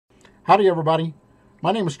Howdy everybody,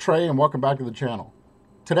 my name is Trey and welcome back to the channel.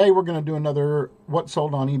 Today we're going to do another what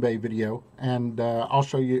sold on eBay video, and I'll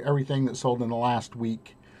show you everything that sold in the last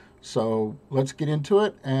week. So let's get into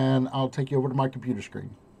it and I'll take you over to my computer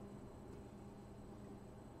screen.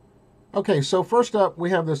 Okay, so first up we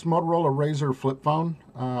have this Motorola Razr flip phone.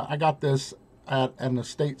 I got this at an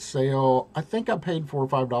estate sale. I think I paid $4 or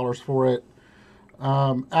 $5 for it.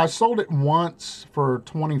 I sold it once for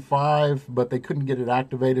 $25, but they couldn't get it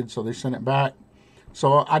activated, so they sent it back.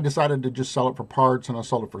 So I decided to just sell it for parts, and I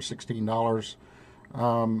sold it for $16.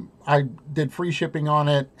 I did free shipping on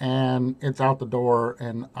it, and it's out the door,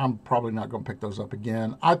 and I'm probably not going to pick those up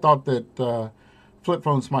again. I thought that flip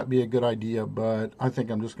phones might be a good idea, but I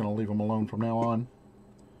think I'm just going to leave them alone from now on.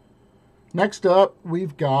 Next up,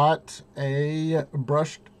 we've got a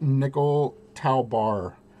brushed nickel towel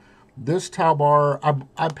bar. This towel bar,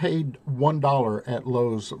 I paid $1 at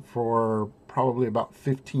Lowe's for probably about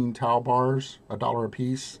 15 towel bars, $1 a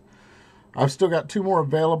piece. I've still got 2 more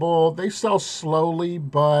available. They sell slowly,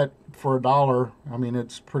 but for $1, I mean,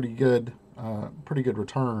 it's pretty good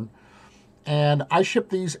return. And I ship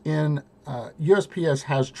these in, USPS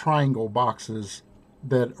has triangle boxes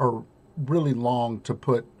that are really long to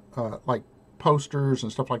put like posters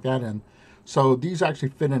and stuff like that in. So these actually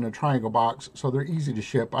fit in a triangle box, so they're easy to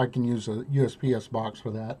ship. I can use a USPS box for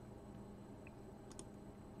that.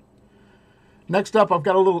 Next up, I've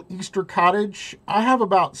got a little Easter cottage. I have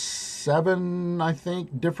about 7, I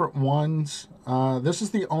think, different ones. This is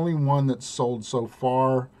the only one that's sold so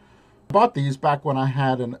far. I bought these back when I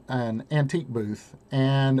had an antique booth,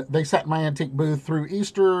 and they sat in my antique booth through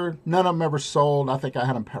Easter. None of them ever sold. I think I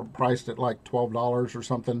had them priced at like $12 or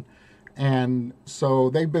something. And so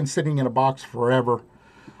they've been sitting in a box forever.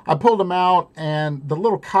 I pulled them out, and the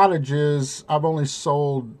little cottages I've only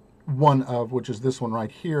sold one of, which is this one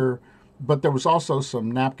right here. But there was also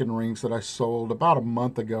some napkin rings that I sold about a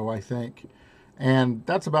month ago, I think. And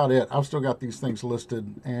that's about it. I've still got these things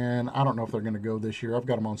listed, and I don't know if they're going to go this year. I've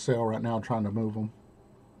got them on sale right now, trying to move them.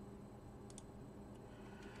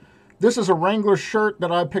 This is a Wrangler shirt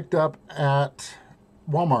that I picked up at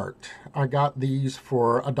Walmart. I got these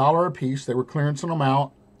for $1 a piece. They were clearancing them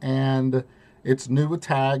out, and it's new with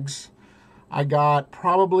tags. I got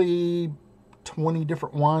probably 20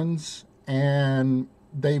 different ones, and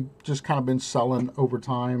they've just kind of been selling over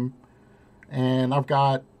time. And I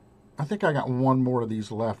think I got 1 more of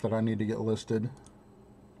these left that I need to get listed.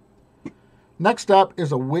 Next up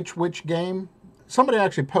is a Which Witch game. Somebody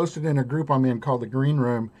actually posted in a group I'm in called the Green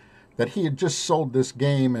Room that he had just sold this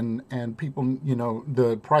game, and people, you know,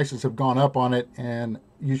 the prices have gone up on it, and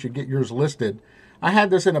you should get yours listed. I had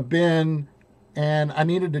this in a bin, and I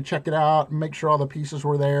needed to check it out and make sure all the pieces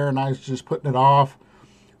were there, and I was just putting it off.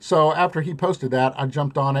 So after he posted that, I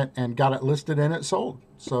jumped on it and got it listed, and it sold.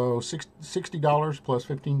 So $60 plus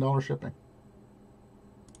 $15 shipping.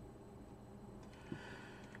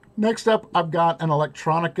 Next up, I've got an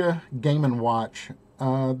Electronica Game & Watch.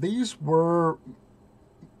 These were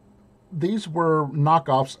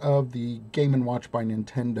knockoffs of the Game & Watch by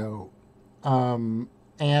Nintendo.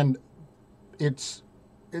 And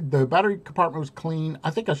the battery compartment was clean. I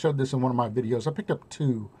think I showed this in one of my videos. I picked up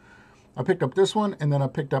 2. I picked up this one, and then I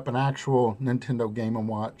picked up an actual Nintendo Game &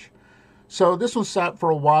 Watch. So this one sat for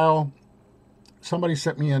a while. Somebody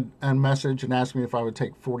sent me a message and asked me if I would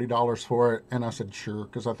take $40 for it, and I said sure,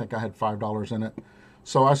 because I think I had $5 in it.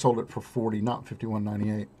 So I sold it for $40, not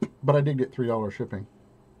 $51.98. But I did get $3 shipping.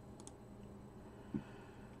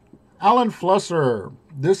 Alan Flusser.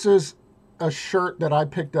 This is a shirt that I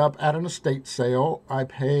picked up at an estate sale. I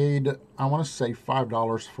paid, I want to say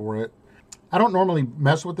 $5 for it. I don't normally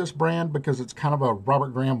mess with this brand because it's kind of a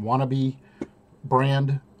Robert Graham wannabe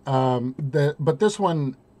brand. But this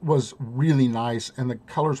one was really nice, and the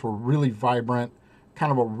colors were really vibrant,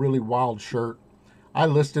 kind of a really wild shirt. I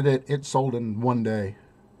listed it. It sold in 1 day.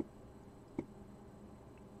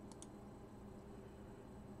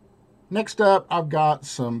 Next up, I've got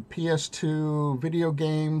some PS2 video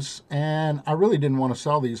games, and I really didn't want to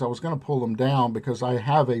sell these. I was going to pull them down because I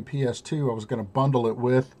have a PS2 I was going to bundle it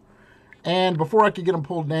with. And before I could get them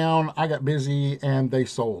pulled down, I got busy and they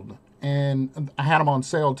sold. And I had them on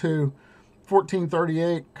sale too.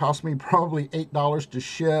 $14.38, cost me probably $8 to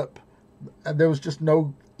ship. There was just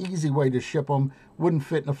no easy way to ship them. Wouldn't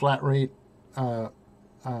fit in a flat rate bubble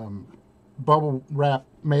wrap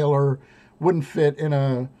mailer. Wouldn't fit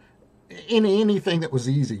in anything that was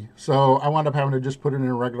easy. So I wound up having to just put it in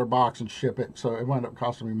a regular box and ship it. So it wound up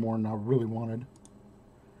costing me more than I really wanted.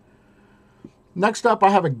 Next up, I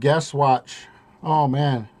have a Guess watch. Oh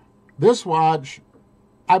man, this watch,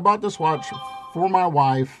 I bought this watch for my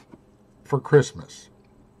wife for Christmas.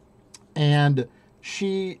 and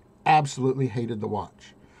she absolutely hated the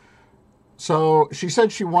watch. So she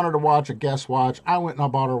said she wanted to watch a Guess watch. I went and I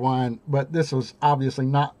bought her one, but this was obviously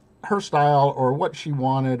not her style or what she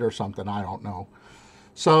wanted or something. I don't know.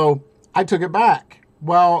 So I took it back.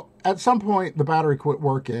 Well, at some point, the battery quit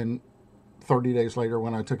working 30 days later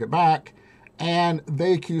when I took it back, and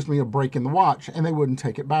they accused me of breaking the watch, and they wouldn't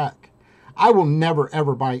take it back. I will never,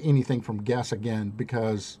 ever buy anything from Guess again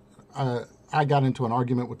because I got into an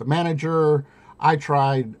argument with the manager. I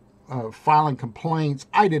tried filing complaints.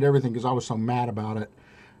 I did everything because I was so mad about it.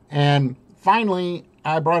 And finally,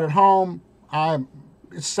 I brought it home.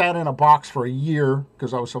 It sat in a box for a year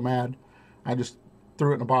because I was so mad. I just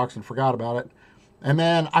threw it in a box and forgot about it. And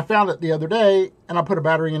then I found it the other day, and I put a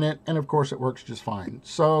battery in it, and of course it works just fine.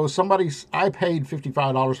 So I paid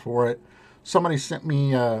 $55 for it. Somebody sent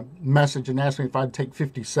me a message and asked me if I'd take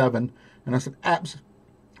 57, and I said,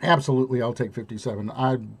 absolutely, I'll take 57.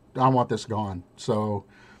 I want this gone. So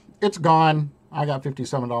it's gone. I got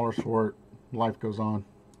 $57 for it. Life goes on.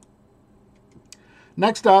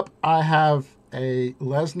 Next up, I have a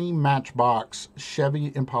Lesney Matchbox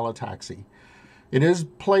Chevy Impala Taxi. It is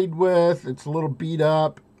played with. It's a little beat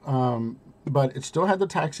up, but it still had the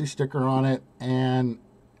taxi sticker on it. And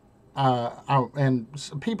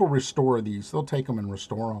people restore these. They'll take them and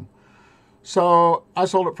restore them. So I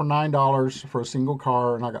sold it for $9 for a single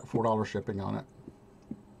car, and I got $4 shipping on it.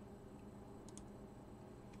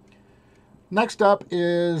 Next up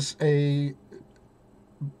is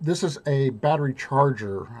this is a battery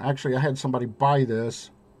charger. Actually, I had somebody buy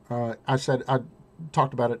this. I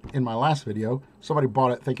talked about it in my last video. Somebody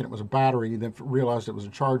bought it thinking it was a battery, then realized it was a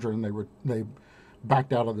charger, and they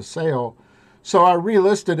backed out of the sale. So I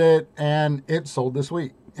relisted it, and it sold this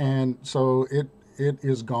week. And so it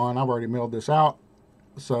is gone. I've already mailed this out.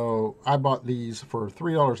 So I bought these for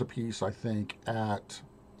 $3 a piece, I think,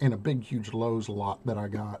 in a big, huge Lowe's lot that I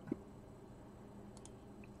got.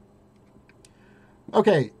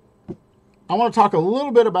 Okay, I want to talk a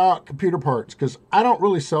little bit about computer parts because I don't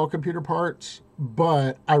really sell computer parts,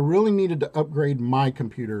 but I really needed to upgrade my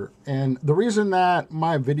computer. And the reason that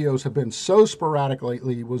my videos have been so sporadic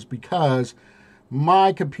lately was because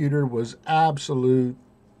my computer was absolute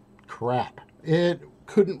crap. It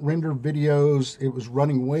couldn't render videos. It was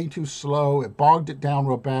running way too slow. It bogged it down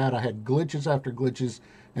real bad. I had glitches after glitches,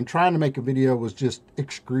 and trying to make a video was just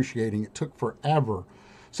excruciating. It took forever.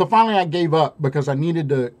 So finally I gave up because I needed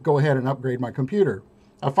to go ahead and upgrade my computer.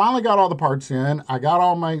 I finally got all the parts in. I got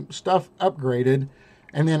all my stuff upgraded.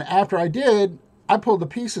 And then after I did, I pulled the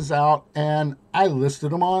pieces out and I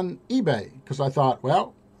listed them on eBay because I thought,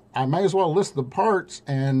 well, I may as well list the parts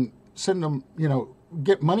and send them,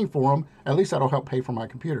 get money for them. At least that'll help pay for my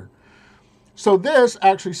computer. So this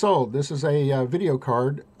actually sold. This is a video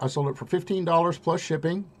card. I sold it for $15 plus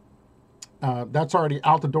shipping. That's already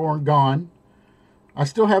out the door and gone. I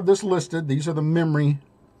still have this listed. These are the memory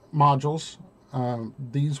modules.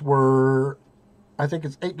 These were, I think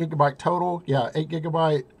it's 8 gigabyte total. Yeah, 8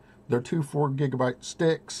 gigabyte. They're 2 4 gigabyte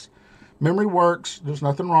sticks. Memory works. There's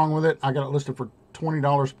nothing wrong with it. I got it listed for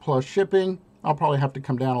 $20 plus shipping. I'll probably have to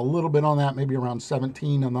come down a little bit on that, maybe around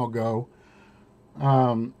 17, and they'll go.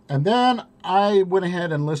 And then I went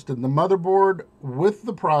ahead and listed the motherboard with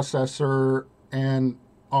the processor and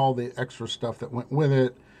all the extra stuff that went with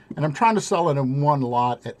it. And I'm trying to sell it in one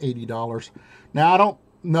lot at $80. Now, I don't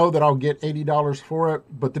know that I'll get $80 for it,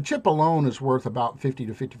 but the chip alone is worth about $50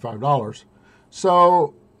 to $55.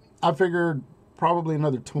 So I figured probably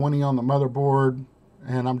another $20 on the motherboard,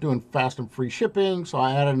 and I'm doing fast and free shipping, so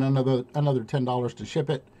I added another $10 to ship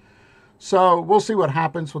it. So we'll see what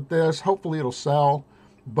happens with this. Hopefully it'll sell,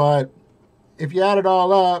 but if you add it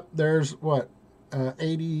all up, there's what,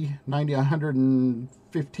 $80, $90,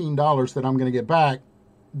 $115 that I'm going to get back.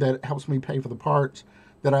 That helps me pay for the parts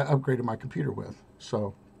that I upgraded my computer with.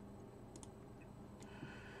 So,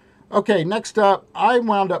 okay, next up, I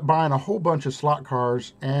wound up buying a whole bunch of slot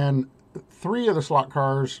cars, and 3 of the slot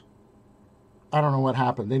cars, I don't know what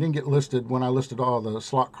happened. They didn't get listed when I listed all the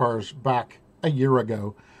slot cars back a year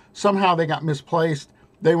ago. Somehow they got misplaced.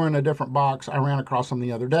 They were in a different box. I ran across them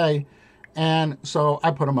the other day, and so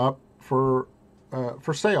I put them up for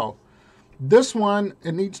sale. This one,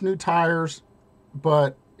 it needs new tires,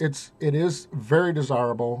 but it is very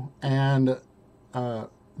desirable, and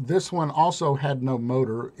this one also had no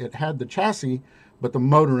motor. It had the chassis, but the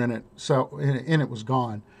motor in it, so in it was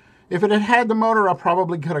gone. If it had had the motor, I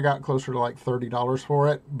probably could have got closer to like $30 for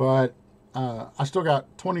it, but I still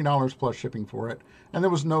got $20 plus shipping for it, and there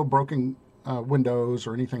was no broken windows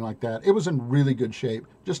or anything like that. It was in really good shape,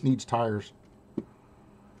 just needs tires.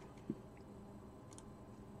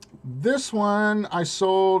 This one I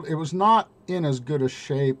sold, it was not in as good a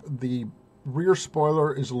shape. The rear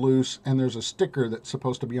spoiler is loose, and there's a sticker that's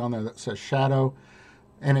supposed to be on there that says Shadow,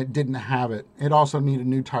 and it didn't have it. It also needed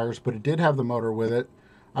new tires, but it did have the motor with it.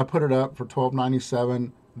 I put it up for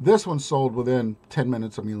 $12.97. This one sold within 10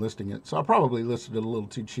 minutes of me listing it, so I probably listed it a little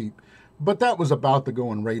too cheap. But that was about the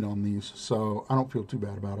going rate on these, so I don't feel too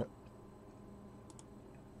bad about it.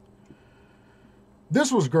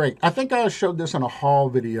 This was great. I think I showed this in a haul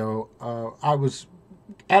video. I was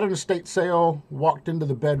at an estate sale, walked into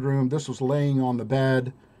the bedroom. This was laying on the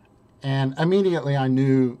bed, and immediately I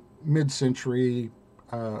knew mid-century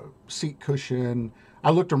seat cushion.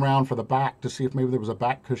 I looked around for the back to see if maybe there was a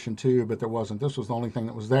back cushion too, but there wasn't. This was the only thing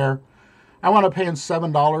that was there. I wound up paying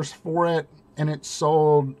 $7 for it, and it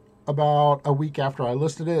sold about a week after I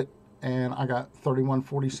listed it, and I got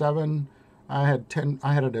 $31.47. I had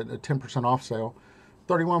it at a 10% off sale.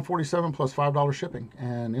 $31.47 plus $5 shipping,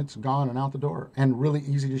 and it's gone and out the door, and really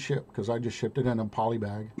easy to ship because I just shipped it in a poly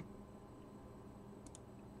bag.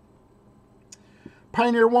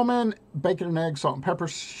 Pioneer Woman bacon and egg salt and pepper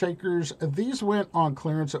shakers. These went on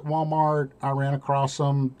clearance at Walmart. I ran across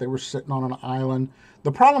them. They were sitting on an island.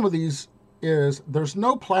 The problem with these is there's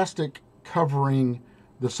no plastic covering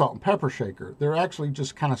the salt and pepper shaker. They're actually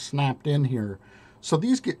just kind of snapped in here. So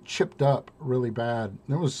these get chipped up really bad.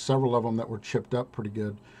 There was several of them that were chipped up pretty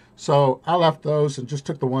good. So I left those and just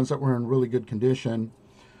took the ones that were in really good condition.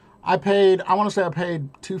 I want to say I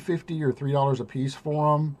paid $2.50 or $3 a piece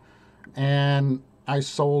for them. And I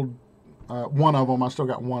sold one of them. I still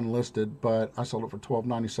got one listed, but I sold it for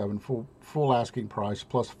 $12.97, full asking price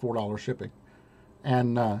plus $4 shipping.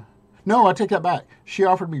 And no, I take that back. She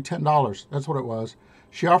offered me $10. That's what it was.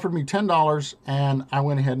 She offered me $10, and I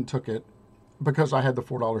went ahead and took it because I had the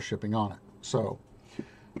 $4 shipping on it. So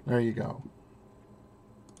there you go.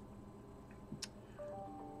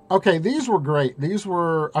 Okay, these were great.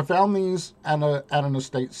 I found these at an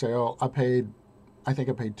estate sale. I think I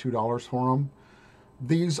paid $2 for them.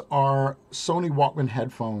 These are Sony Walkman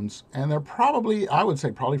headphones, and they're probably, I would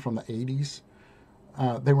say probably from the 80s.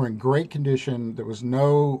 They were in great condition. There was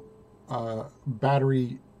no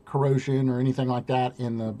battery corrosion or anything like that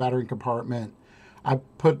in the battery compartment. I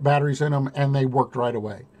put batteries in them, and they worked right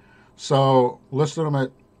away. So listed them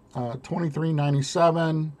at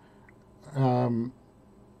 $23.97.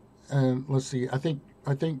 And let's see, I think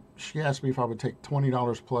she asked me if I would take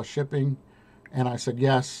 $20 plus shipping, and I said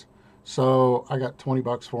yes. So I got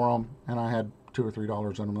 $20 for them, and I had $2 or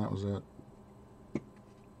 $3 in them. That was it.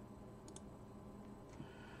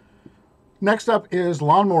 Next up is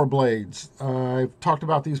lawnmower blades. I've talked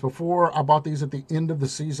about these before. I bought these at the end of the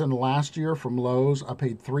season last year from Lowe's. I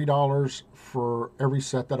paid $3 for every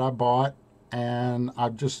set that I bought, and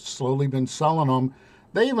I've just slowly been selling them.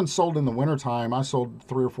 They even sold in the wintertime. I sold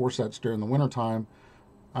 3 or 4 sets during the wintertime.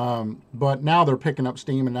 But now they're picking up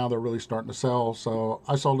steam, and now they're really starting to sell. So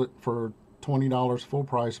I sold it for $20 full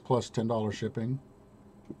price plus $10 shipping.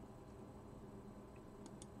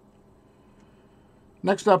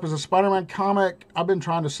 Next up is a Spider-Man comic. I've been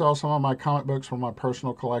trying to sell some of my comic books from my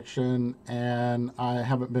personal collection, and I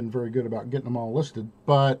haven't been very good about getting them all listed.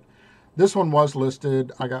 But this one was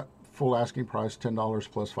listed. I got full asking price, $10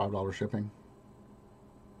 plus $5 shipping.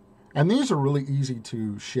 And these are really easy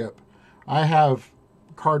to ship. I have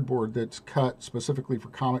cardboard that's cut specifically for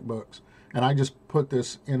comic books, and I just put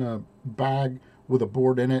this in a bag with a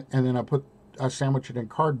board in it, and then I sandwich it in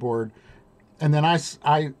cardboard, and then I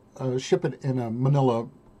ship it in a manila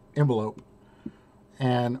envelope,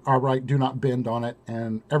 and I write "do not bend" on it,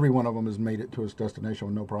 and every one of them has made it to its destination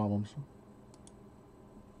with no problems.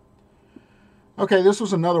 Okay, this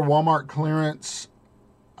was another Walmart clearance.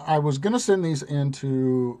 I was going to send these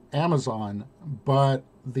into Amazon, but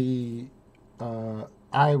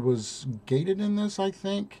I was gated in this, I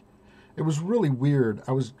think. It was really weird.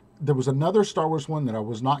 There was another Star Wars one that I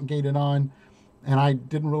was not gated on, and I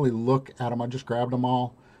didn't really look at them. I just grabbed them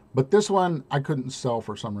all. But this one I couldn't sell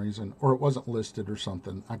for some reason, or it wasn't listed or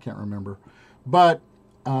something. I can't remember. But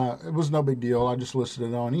it was no big deal. I just listed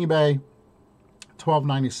it on eBay.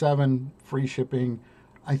 $12.97, free shipping.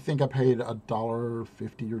 I think I paid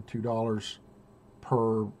 $1.50 or $2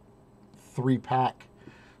 per 3-pack.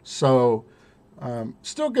 So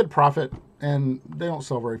still good profit, and they don't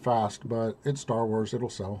sell very fast, but it's Star Wars. It'll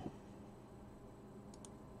sell.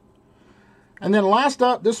 And then last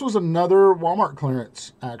up, this was another Walmart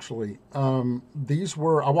clearance, actually. I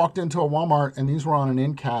walked into a Walmart, and these were on an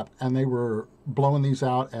end cap, and they were blowing these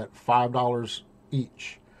out at $5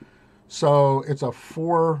 each. So it's a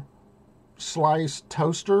 4-slice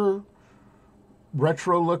toaster.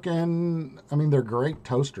 retro looking. I mean, they're great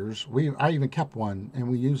toasters. I even kept one and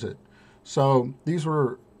we use it. So these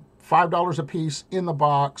were $5 a piece in the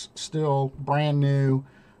box, still brand new.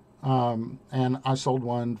 And I sold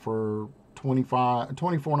one for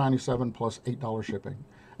 24.97 plus $8 shipping.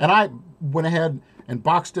 And I went ahead and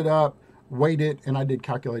boxed it up, weighed it, and I did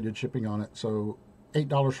calculated shipping on it. So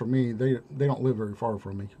 $8 for me. They don't live very far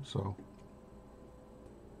from me. So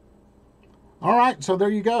all right, so there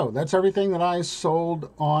you go. That's everything that I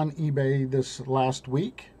sold on eBay this last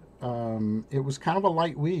week. It was kind of a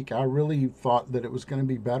light week. I really thought that it was going to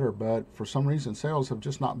be better, but for some reason, sales have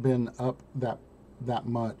just not been up that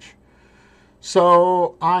much.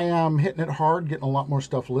 So I am hitting it hard, getting a lot more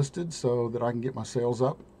stuff listed so that I can get my sales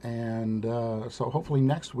up. And so hopefully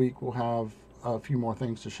next week we'll have a few more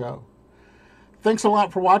things to show. Thanks a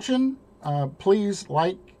lot for watching. Please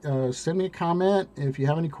send me a comment if you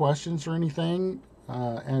have any questions or anything,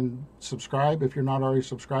 and subscribe if you're not already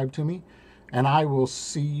subscribed to me. And I will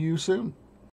see you soon.